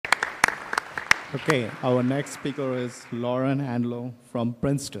Okay, our next speaker is Lauren Anllo from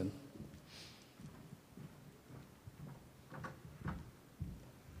Princeton.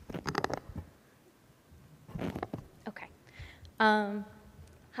 Okay.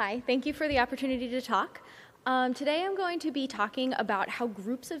 Hi, thank you for the opportunity to talk. Today I'm going to be talking about how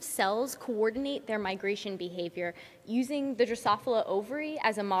groups of cells coordinate their migration behavior using the Drosophila ovary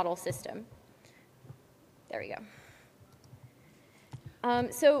as a model system. There we go.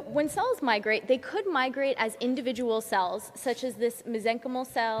 So when cells migrate, they could migrate as individual cells, such as this mesenchymal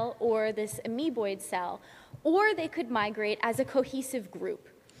cell or this amoeboid cell, or they could migrate as a cohesive group.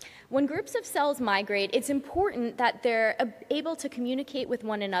 When groups of cells migrate, it's important that they're able to communicate with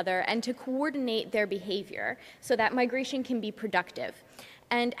one another and to coordinate their behavior so that migration can be productive.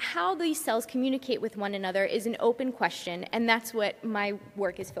 And how these cells communicate with one another is an open question, and that's what my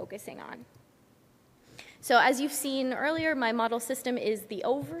work is focusing on. So as you've seen earlier, my model system is the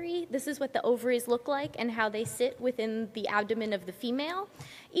ovary. This is what the ovaries look like and how they sit within the abdomen of the female.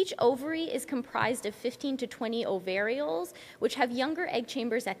 Each ovary is comprised of 15 to 20 ovarioles, which have younger egg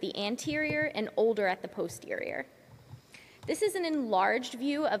chambers at the anterior and older at the posterior. This is an enlarged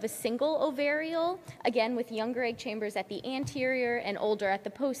view of a single ovariole, again with younger egg chambers at the anterior and older at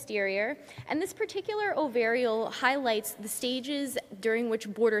the posterior. And this particular ovariole highlights the stages during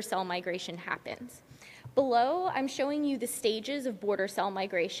which border cell migration happens. Below, I'm showing you the stages of border cell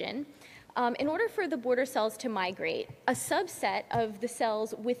migration. In order for the border cells to migrate, a subset of the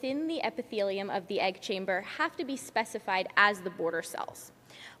cells within the epithelium of the egg chamber have to be specified as the border cells.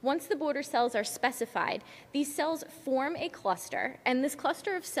 Once the border cells are specified, these cells form a cluster, and this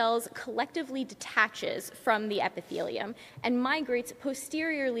cluster of cells collectively detaches from the epithelium and migrates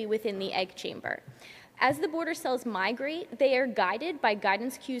posteriorly within the egg chamber. As the border cells migrate, they are guided by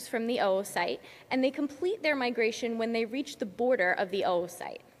guidance cues from the oocyte, and they complete their migration when they reach the border of the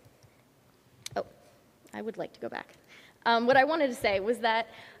oocyte. Oh, I would like to go back. What I wanted to say was that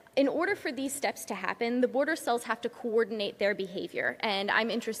in order for these steps to happen, the border cells have to coordinate their behavior, and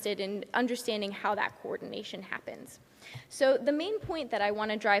I'm interested in understanding how that coordination happens. So the main point that I want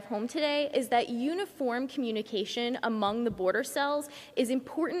to drive home today is that uniform communication among the border cells is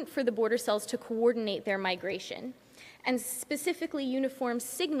important for the border cells to coordinate their migration. And specifically, uniform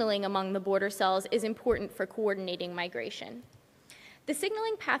signaling among the border cells is important for coordinating migration. The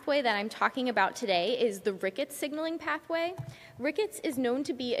signaling pathway that I'm talking about today is the Rickets signaling pathway. Rickets is known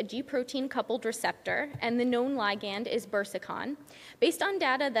to be a G protein coupled receptor, and the known ligand is bursicon. Based on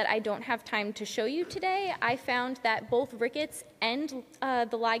data that I don't have time to show you today, I found that both Rickets and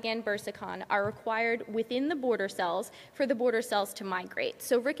the ligand bursicon are required within the border cells for the border cells to migrate.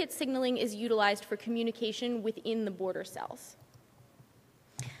 So Rickets signaling is utilized for communication within the border cells.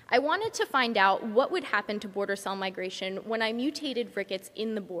 I wanted to find out what would happen to border cell migration when I mutated Rickets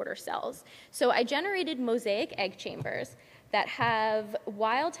in the border cells. So I generated mosaic egg chambers that have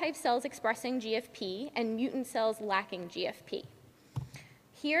wild-type cells expressing GFP and mutant cells lacking GFP.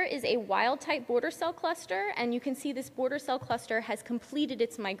 Here is a wild-type border cell cluster, and you can see this border cell cluster has completed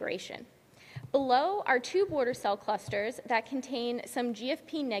its migration. Below are two border cell clusters that contain some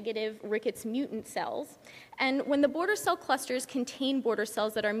GFP-negative Rickets mutant cells. And when the border cell clusters contain border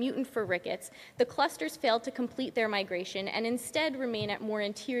cells that are mutant for Rickets, the clusters fail to complete their migration and instead remain at more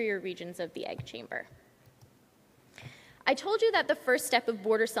interior regions of the egg chamber. I told you that the first step of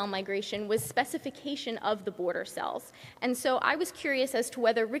border cell migration was specification of the border cells. And so I was curious as to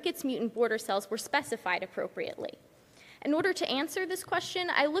whether Rickets mutant border cells were specified appropriately. In order to answer this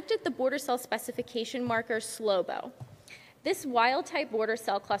question, I looked at the border cell specification marker SLOBO. This wild-type border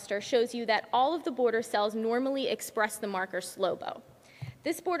cell cluster shows you that all of the border cells normally express the marker SLOBO.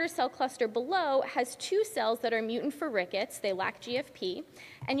 This border cell cluster below has two cells that are mutant for Rickets. They lack GFP.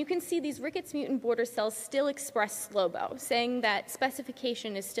 And you can see these Rickets mutant border cells still express SLOBO, saying that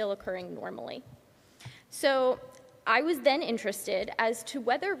specification is still occurring normally. So I was then interested as to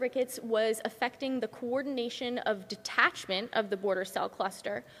whether Rickets was affecting the coordination of detachment of the border cell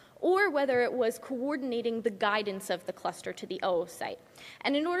cluster or whether it was coordinating the guidance of the cluster to the oocyte.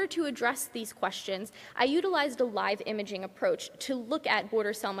 And in order to address these questions, I utilized a live imaging approach to look at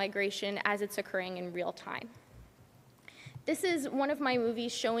border cell migration as it's occurring in real time. This is one of my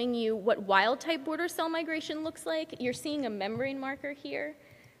movies showing you what wild-type border cell migration looks like. You're seeing a membrane marker here,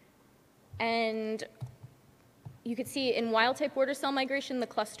 and you can see in wild-type border cell migration, the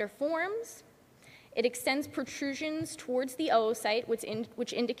cluster forms. It extends protrusions towards the oocyte,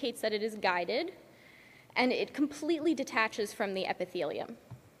 which indicates that it is guided, and it completely detaches from the epithelium.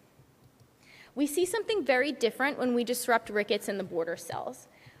 We see something very different when we disrupt Rickets in the border cells.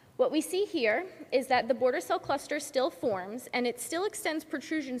 What we see here is that the border cell cluster still forms, and it still extends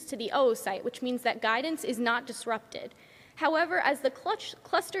protrusions to the oocyte, which means that guidance is not disrupted. However, as the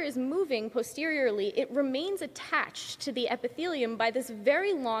cluster is moving posteriorly, it remains attached to the epithelium by this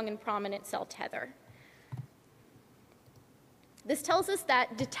very long and prominent cell tether. This tells us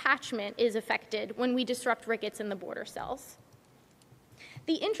that detachment is affected when we disrupt rickets in the border cells.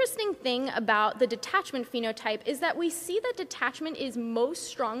 The interesting thing about the detachment phenotype is that we see that detachment is most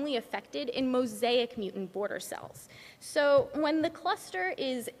strongly affected in mosaic mutant border cells. So when the cluster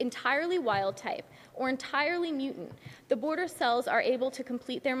is entirely wild type or entirely mutant, the border cells are able to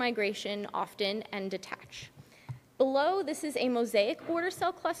complete their migration often and detach. Below, this is a mosaic border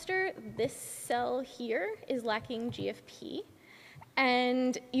cell cluster. This cell here is lacking GFP.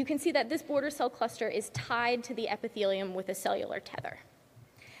 And you can see that this border cell cluster is tied to the epithelium with a cellular tether.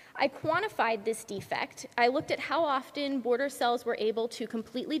 I quantified this defect. I looked at how often border cells were able to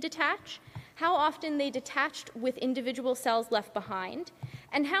completely detach, how often they detached with individual cells left behind,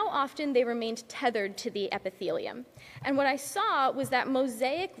 and how often they remained tethered to the epithelium. And what I saw was that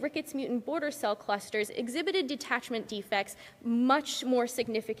mosaic Rickets mutant border cell clusters exhibited detachment defects much more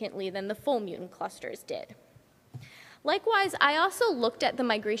significantly than the full mutant clusters did. Likewise, I also looked at the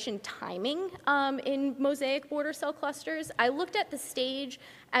migration timing in mosaic border cell clusters. I looked at the stage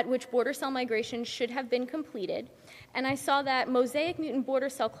at which border cell migration should have been completed, and I saw that mosaic mutant border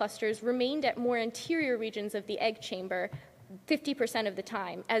cell clusters remained at more anterior regions of the egg chamber 50% of the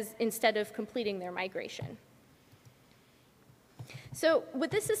time, instead of completing their migration. So what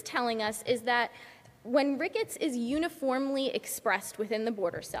this is telling us is that when rickets is uniformly expressed within the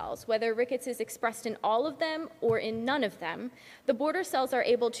border cells, whether rickets is expressed in all of them or in none of them, the border cells are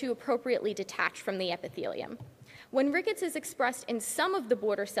able to appropriately detach from the epithelium. When rickets is expressed in some of the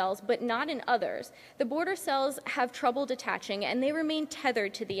border cells but not in others, the border cells have trouble detaching and they remain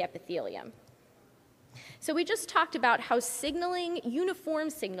tethered to the epithelium. So we just talked about how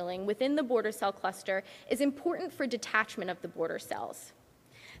uniform signaling within the border cell cluster is important for detachment of the border cells.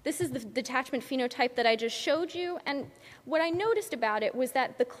 This is the detachment phenotype that I just showed you, and what I noticed about it was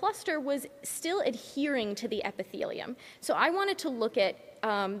that the cluster was still adhering to the epithelium. So I wanted to look at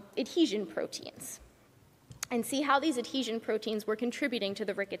adhesion proteins and see how these adhesion proteins were contributing to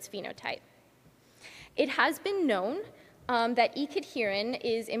the Rickets phenotype. It has been known that E-cadherin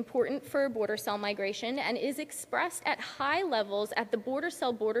is important for border cell migration and is expressed at high levels at the border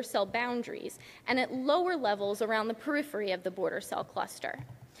cell boundaries and at lower levels around the periphery of the border cell cluster.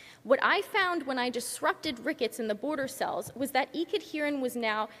 What I found when I disrupted rickets in the border cells was that E-cadherin was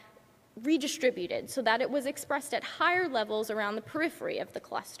now redistributed so that it was expressed at higher levels around the periphery of the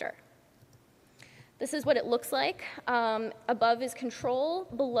cluster. This is what it looks like. Above is control,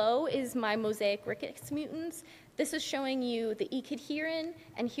 below is my mosaic Rickets mutants. This is showing you the E-cadherin,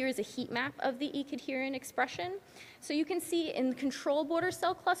 and here's a heat map of the E-cadherin expression. So you can see in control border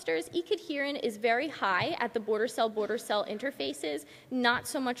cell clusters, E-cadherin is very high at the border cell interfaces, not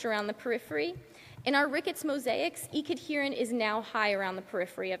so much around the periphery. In our Rickets mosaics, E-cadherin is now high around the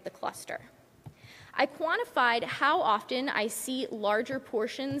periphery of the cluster. I quantified how often I see larger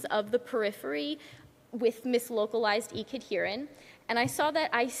portions of the periphery with mislocalized E-cadherin, and I saw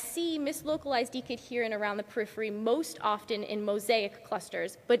that I see mislocalized E-cadherin around the periphery most often in mosaic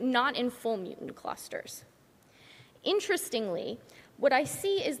clusters, but not in full mutant clusters. Interestingly, what I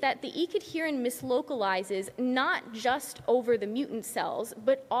see is that the E-cadherin mislocalizes not just over the mutant cells,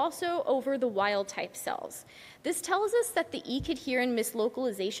 but also over the wild-type cells. This tells us that the E-cadherin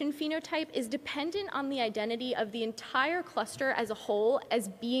mislocalization phenotype is dependent on the identity of the entire cluster as a whole as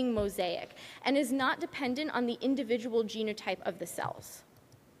being mosaic, and is not dependent on the individual genotype of the cells.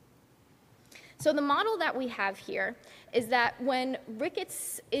 So the model that we have here is that when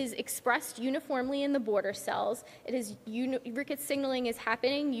rickets is expressed uniformly in the border cells, rickets signaling is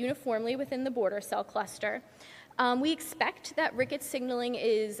happening uniformly within the border cell cluster. We expect that rickets signaling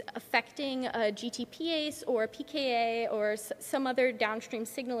is affecting a GTPase or a PKA or some other downstream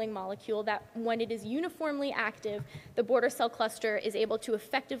signaling molecule that when it is uniformly active, the border cell cluster is able to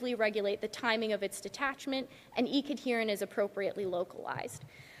effectively regulate the timing of its detachment, and E-cadherin is appropriately localized.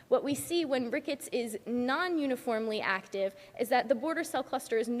 What we see when rickets is non-uniformly active is that the border cell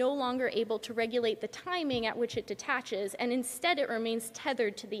cluster is no longer able to regulate the timing at which it detaches, and instead it remains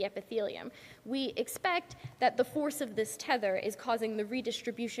tethered to the epithelium. We expect that the force of this tether is causing the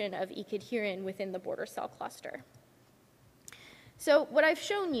redistribution of E-cadherin within the border cell cluster. So what I've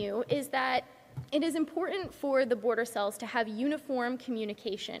shown you is that it is important for the border cells to have uniform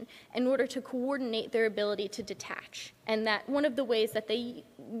communication in order to coordinate their ability to detach, and that one of the ways that they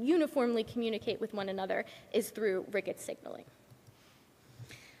uniformly communicate with one another is through rickets signaling.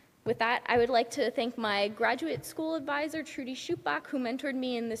 With that, I would like to thank my graduate school advisor, Trudy Schupbach, who mentored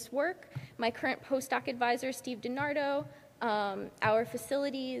me in this work, my current postdoc advisor, Steve DiNardo, our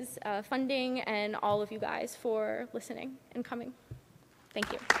facilities, funding, and all of you guys for listening and coming.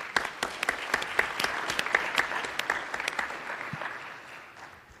 Thank you.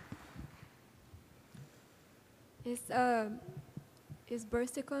 Is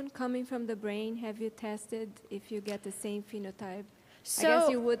bursicon coming from the brain? Have you tested if you get the same phenotype? So, I guess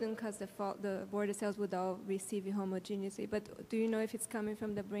you wouldn't, because the border cells would all receive homogeneously. But do you know if it's coming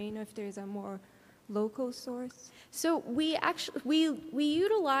from the brain or if there is a more local source? So we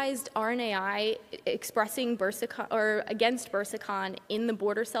utilized RNAi expressing bursicon or against bursicon in the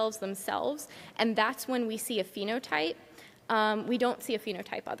border cells themselves, and that's when we see a phenotype. We don't see a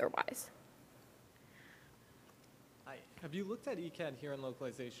phenotype otherwise. Have you looked at ECAD-heron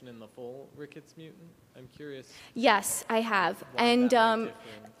localization in the full Rickets mutant? I'm curious. Yes, I have, and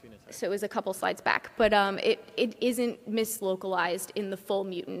so it was a couple slides back, but it isn't mislocalized in the full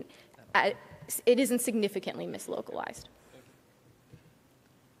mutant. It isn't significantly mislocalized.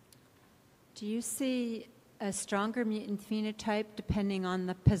 Do you see a stronger mutant phenotype depending on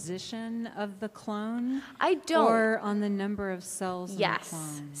the position of the clone? I don't. Or on the number of cells in the Yes.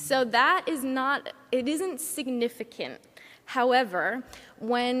 clone? So that is not, it isn't significant. However,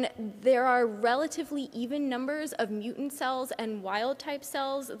 when there are relatively even numbers of mutant cells and wild type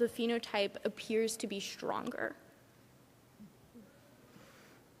cells, the phenotype appears to be stronger.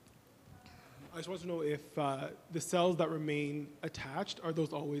 I just want to know if the cells that remain attached, are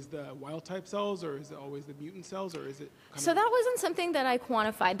those always the wild type cells, or is it always the mutant cells, or is it So that wasn't something that I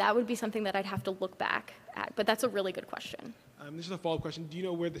quantified. That would be something that I'd have to look back at, but that's a really good question. This is a follow-up question. Do you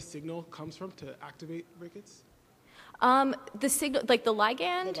know where the signal comes from to activate Rickets? The signal, like the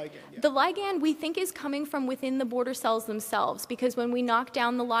ligand? The ligand, yeah. The ligand we think is coming from within the border cells themselves, because when we knock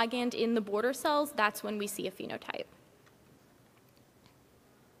down the ligand in the border cells, that's when we see a phenotype.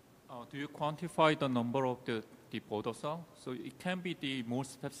 Do you quantify the number of the border cell? So it can be the more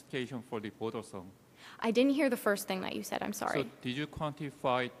specification for the border cell. I didn't hear the first thing that you said, I'm sorry. So did you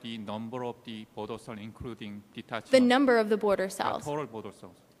quantify the number of the border cell, including detachment? The number of the border cells. Total border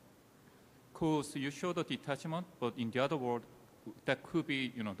cells. Because you show the detachment, but in the other word, that could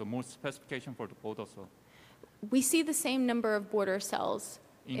be, the more specification for the border cell. We see the same number of border cells.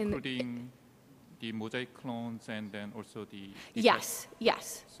 Including the mosaic clones and then also the... Yes,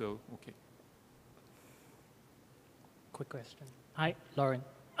 yes. So, okay. Quick question. Hi, Lauren.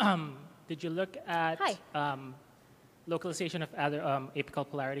 Did you look at localization of other apical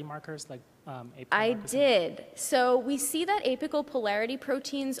polarity markers like apical I markers? did. So we see that apical polarity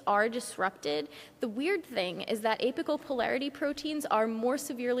proteins are disrupted. The weird thing is that apical polarity proteins are more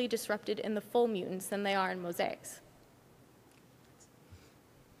severely disrupted in the full mutants than they are in mosaics.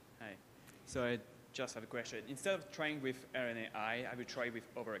 Hi. So I just have a question. Instead of trying with RNAi, I will try with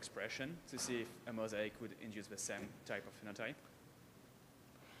overexpression to see if a mosaic would induce the same type of phenotype.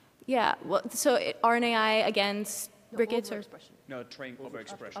 Yeah, well, so RNAi against Rickets or? No, trying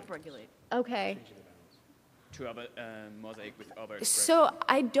overexpression. Upregulate. Okay. To have a mosaic with overexpression. So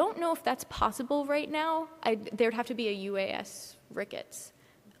I don't know if that's possible right now. There'd have to be a UAS Rickets,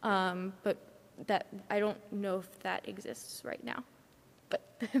 but that I don't know if that exists right now. But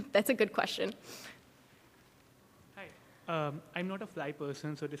that's a good question. Hi, I'm not a fly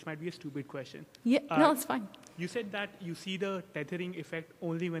person, so this might be a stupid question. Yeah, no, it's fine. You said that you see the tethering effect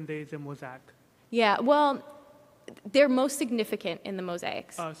only when there is a mosaic. Yeah, well, they're most significant in the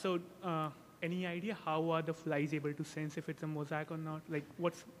mosaics. Any idea how are the flies able to sense if it's a mosaic or not? Like,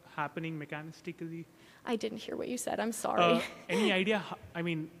 what's happening mechanistically? I didn't hear what you said. I'm sorry. Any idea,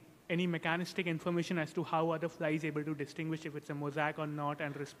 any mechanistic information as to how are the flies able to distinguish if it's a mosaic or not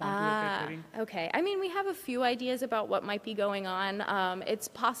and respond to the tethering? Okay. I mean, we have a few ideas about what might be going on. It's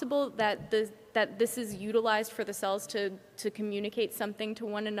possible that this is utilized for the cells to communicate something to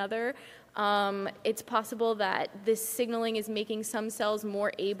one another. It's possible that this signaling is making some cells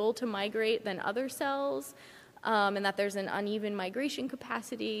more able to migrate than other cells, and that there's an uneven migration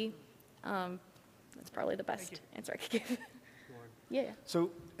capacity. That's probably the best answer I could give. Yeah.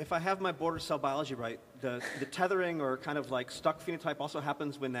 So if I have my border cell biology right, the tethering or kind of like stuck phenotype also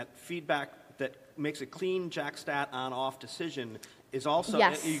happens when that feedback that makes a clean JAK-STAT on-off decision is also,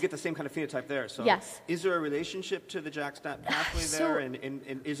 yes. You get the same kind of phenotype there. So yes. Is there a relationship to the JAK-STAT pathway there? And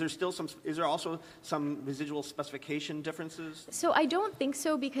is there also some residual specification differences? So I don't think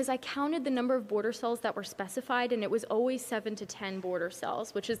so, because I counted the number of border cells that were specified, and it was always 7 to 10 border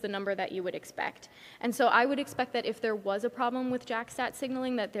cells, which is the number that you would expect. And so I would expect that if there was a problem with JAK-STAT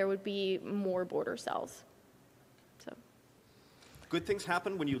signaling, that there would be more border cells. So. Good things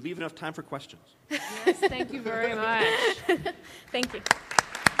happen when you leave enough time for questions. Yes, thank you very much. Thank you.